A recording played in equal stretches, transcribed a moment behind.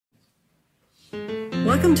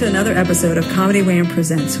Welcome to another episode of Comedy Wham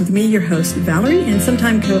Presents with me, your host, Valerie, and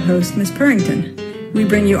sometime co-host, Miss Purrington. We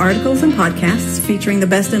bring you articles and podcasts featuring the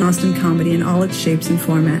best in Austin comedy in all its shapes and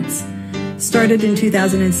formats. Started in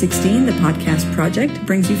 2016, the podcast project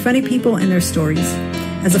brings you funny people and their stories.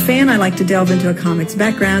 As a fan, I like to delve into a comic's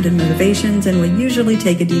background and motivations, and will usually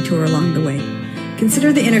take a detour along the way.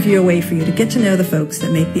 Consider the interview a way for you to get to know the folks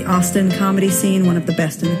that make the Austin comedy scene one of the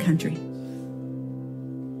best in the country.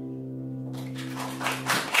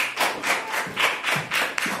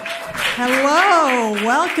 Hello,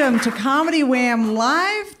 welcome to Comedy Wham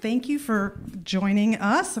Live. Thank you for joining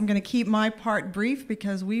us. I'm going to keep my part brief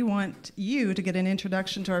because we want you to get an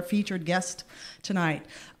introduction to our featured guest tonight.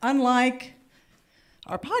 Unlike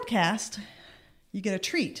our podcast, you get a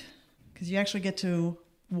treat because you actually get to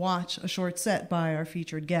watch a short set by our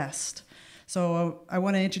featured guest. So I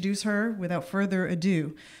want to introduce her without further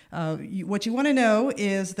ado. What you want to know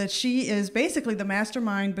is that she is basically the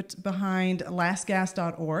mastermind behind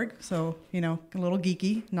lastgas.org. So, a little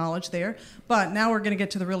geeky knowledge there. But now we're going to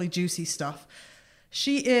get to the really juicy stuff.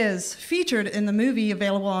 She is featured in the movie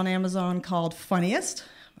available on Amazon called Funniest,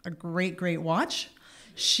 a great, great watch.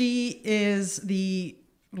 She is the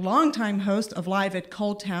longtime host of Live at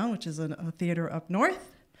Cold Town, which is a theater up north.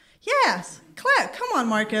 Yes, clap. Come on,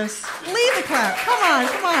 Marcus. Leave the clap. Come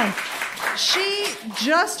on. She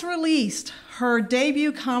just released her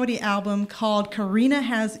debut comedy album called Carina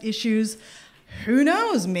Has Issues. Who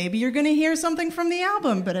knows? Maybe you're going to hear something from the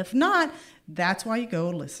album, but if not, that's why you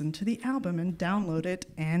go listen to the album and download it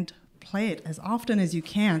and play it as often as you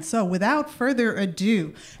can. So without further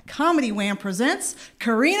ado, Comedy Wham presents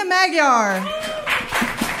Carina Magyar.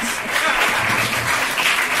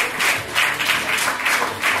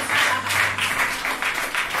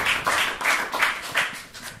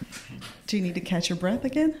 Do you need to catch your breath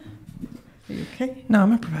again? Are you okay? No,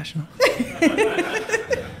 I'm a professional.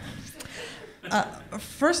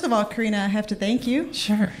 First of all, Carina, I have to thank you.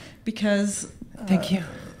 Sure. Because... thank you.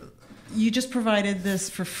 You just provided this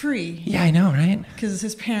for free. Yeah, I know, right? Because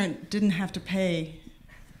his parent didn't have to pay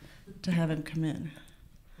to have him come in.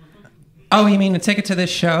 Oh, you mean a ticket to this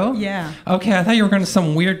show? Yeah. Okay, I thought you were going to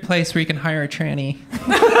some weird place where you can hire a tranny.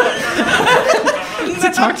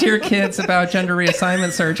 To talk to your kids about gender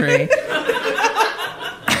reassignment surgery.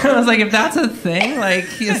 I was like, if that's a thing,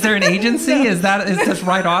 is there an agency? Does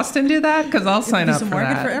Right Austin do that? Because I'll sign up for that. There's a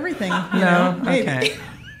market for everything. No? Okay.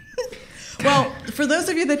 Well, for those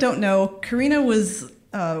of you that don't know, Carina was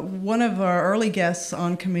one of our early guests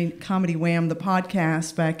on Comedy Wham, the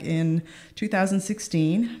podcast, back in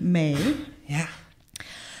 2016, May. Yeah.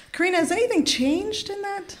 Carina, has anything changed in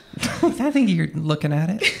that? I think you're looking at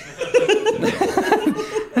it.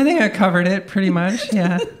 I think I covered it pretty much,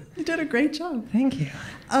 yeah. You did a great job. Thank you.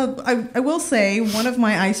 I will say one of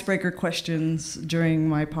my icebreaker questions during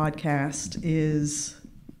my podcast is,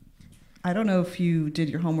 I don't know if you did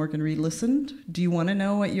your homework and re-listened. Do you want to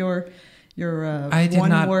know what your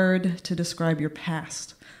one word to describe your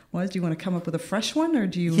past was? Do you want to come up with a fresh one, or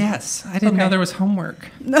do you? Yes, I didn't know there was homework.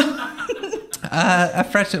 No. A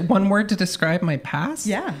fresh one word to describe my past?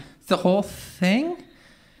 Yeah. The whole thing?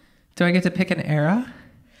 Do I get to pick an era?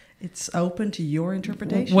 It's open to your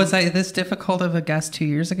interpretation. Was I this difficult of a guest 2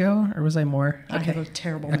 years ago, or was I more? I have a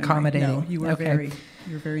terrible memory. Accommodating. No, you were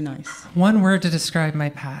very nice. One word to describe my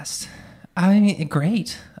past. I mean,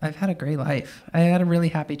 great. I've had a great life. I had a really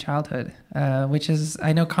happy childhood, which is,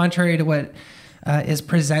 I know, contrary to what is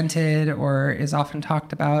presented or is often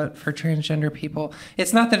talked about for transgender people.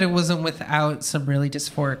 It's not that it wasn't without some really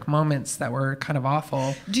dysphoric moments that were kind of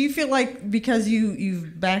awful. Do you feel like because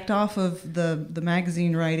you've backed off of the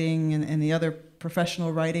magazine writing and the other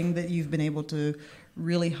professional writing that you've been able to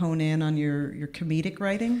really hone in on your comedic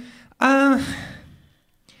writing?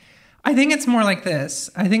 I think it's more like this.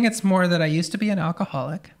 I think it's more that I used to be an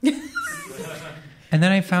alcoholic. And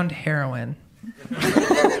then I found heroin.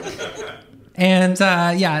 And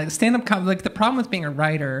stand-up comedy, the problem with being a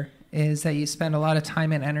writer is that you spend a lot of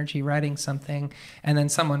time and energy writing something, and then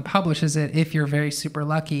someone publishes it if you're very super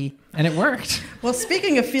lucky, and it worked. Well,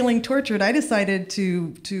 speaking of feeling tortured, I decided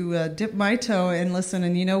to dip my toe and listen,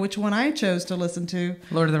 and you know which one I chose to listen to?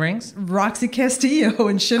 Lord of the Rings? Roxy Castillo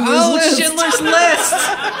and Schindler's List. Schindler's List!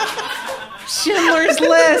 Schindler's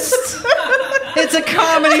List! It's a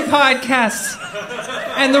comedy podcast.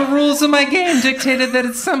 And the rules of my game dictated that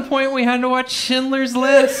at some point we had to watch Schindler's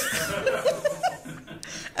List.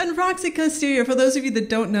 And Roxy Castillo, for those of you that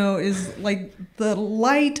don't know, is like the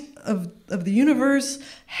light of the universe,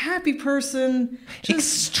 happy person.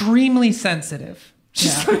 Extremely sensitive.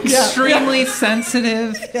 Just extremely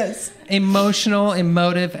sensitive, Yes. emotional,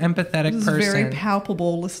 emotive, empathetic It was person. very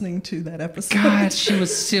palpable listening to that episode.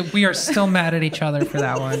 God, we are still mad at each other for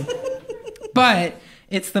that one. But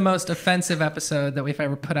it's the most offensive episode that we've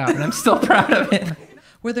ever put out, and I'm still proud of it.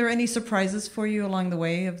 Were there any surprises for you along the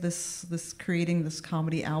way of this creating this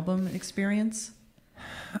comedy album experience?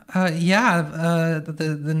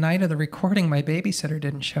 The night of the recording, my babysitter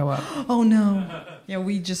didn't show up. Oh no! Yeah,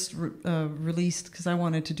 we just released because I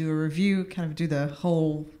wanted to do a review, kind of do the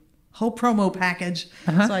whole promo package.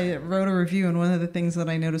 Uh-huh. So I wrote a review, and one of the things that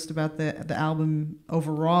I noticed about the album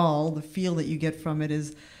overall, the feel that you get from it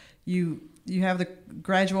is you have the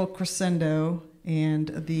gradual crescendo, and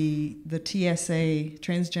the TSA,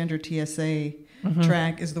 transgender TSA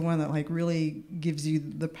track is the one that like really gives you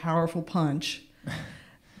the powerful punch.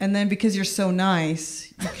 And then because you're so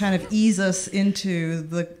nice, you kind of ease us into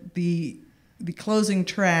the closing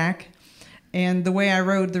track. And the way I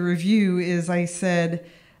wrote the review is I said,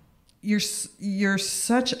 you're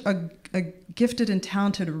such a gifted and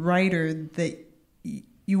talented writer that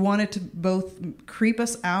you wanted to both creep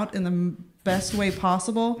us out in the best way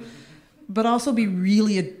possible, but also be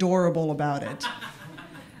really adorable about it.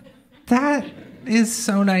 That is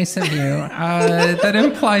so nice of you. That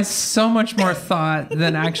implies so much more thought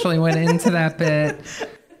than actually went into that bit.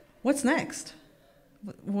 What's next?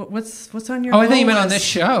 What's on your? Oh, I think you meant list? on this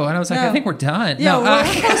show, and I was like, No. I think we're done. Yeah, no, we're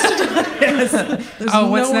supposed to do yes. There's Oh,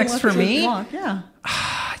 what's one next left for to me? block. Yeah.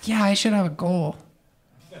 yeah, I should have a goal.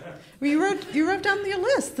 Well, you wrote down your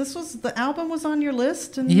list. The album was on your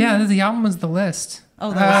list, and Yeah, the album was the list.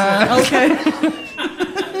 Oh, that was it.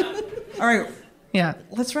 Okay. All right. Yeah.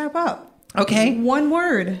 Let's wrap up. Okay. One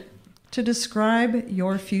word to describe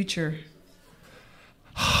your future.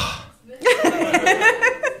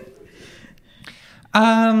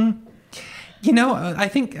 I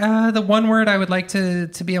think the one word I would like to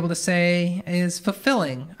be able to say is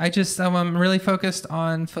fulfilling. I'm really focused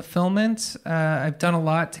on fulfillment. I've done a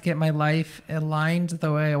lot to get my life aligned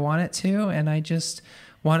the way I want it to, and I just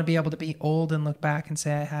want to be able to be old and look back and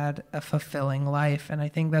say I had a fulfilling life. And I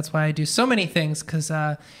think that's why I do so many things, because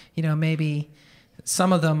maybe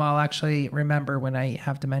some of them I'll actually remember when I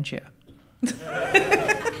have dementia.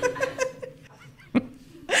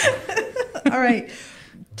 All right.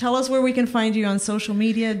 Tell us where we can find you on social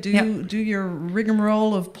media. Do your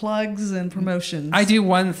rigmarole of plugs and promotions. I do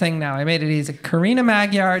one thing now. I made it easy.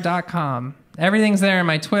 CarinaMagyar.com. Everything's there.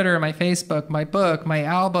 My Twitter, my Facebook, my book, my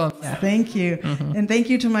album. Yeah. Thank you. Mm-hmm. And thank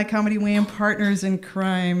you to my Comedy Wham partners in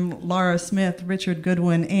crime, Lara Smith, Richard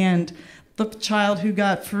Goodwin, and the child who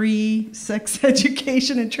got free sex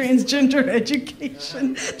education and transgender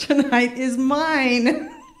education tonight is mine.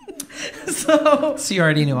 So you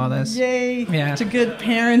already knew all this. Yay to good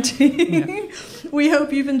parenting. Yeah. We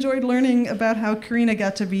hope you've enjoyed learning about how Carina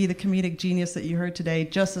got to be the comedic genius that you heard today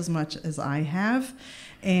just as much as I have.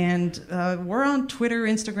 And we're on Twitter,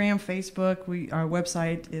 Instagram, Facebook. Our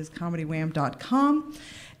website is comedywham.com.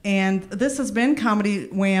 And this has been Comedy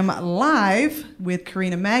Wham Live with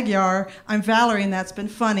Carina Magyar. I'm Valerie, and that's been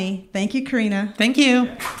funny. Thank you, Carina. Thank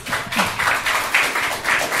you.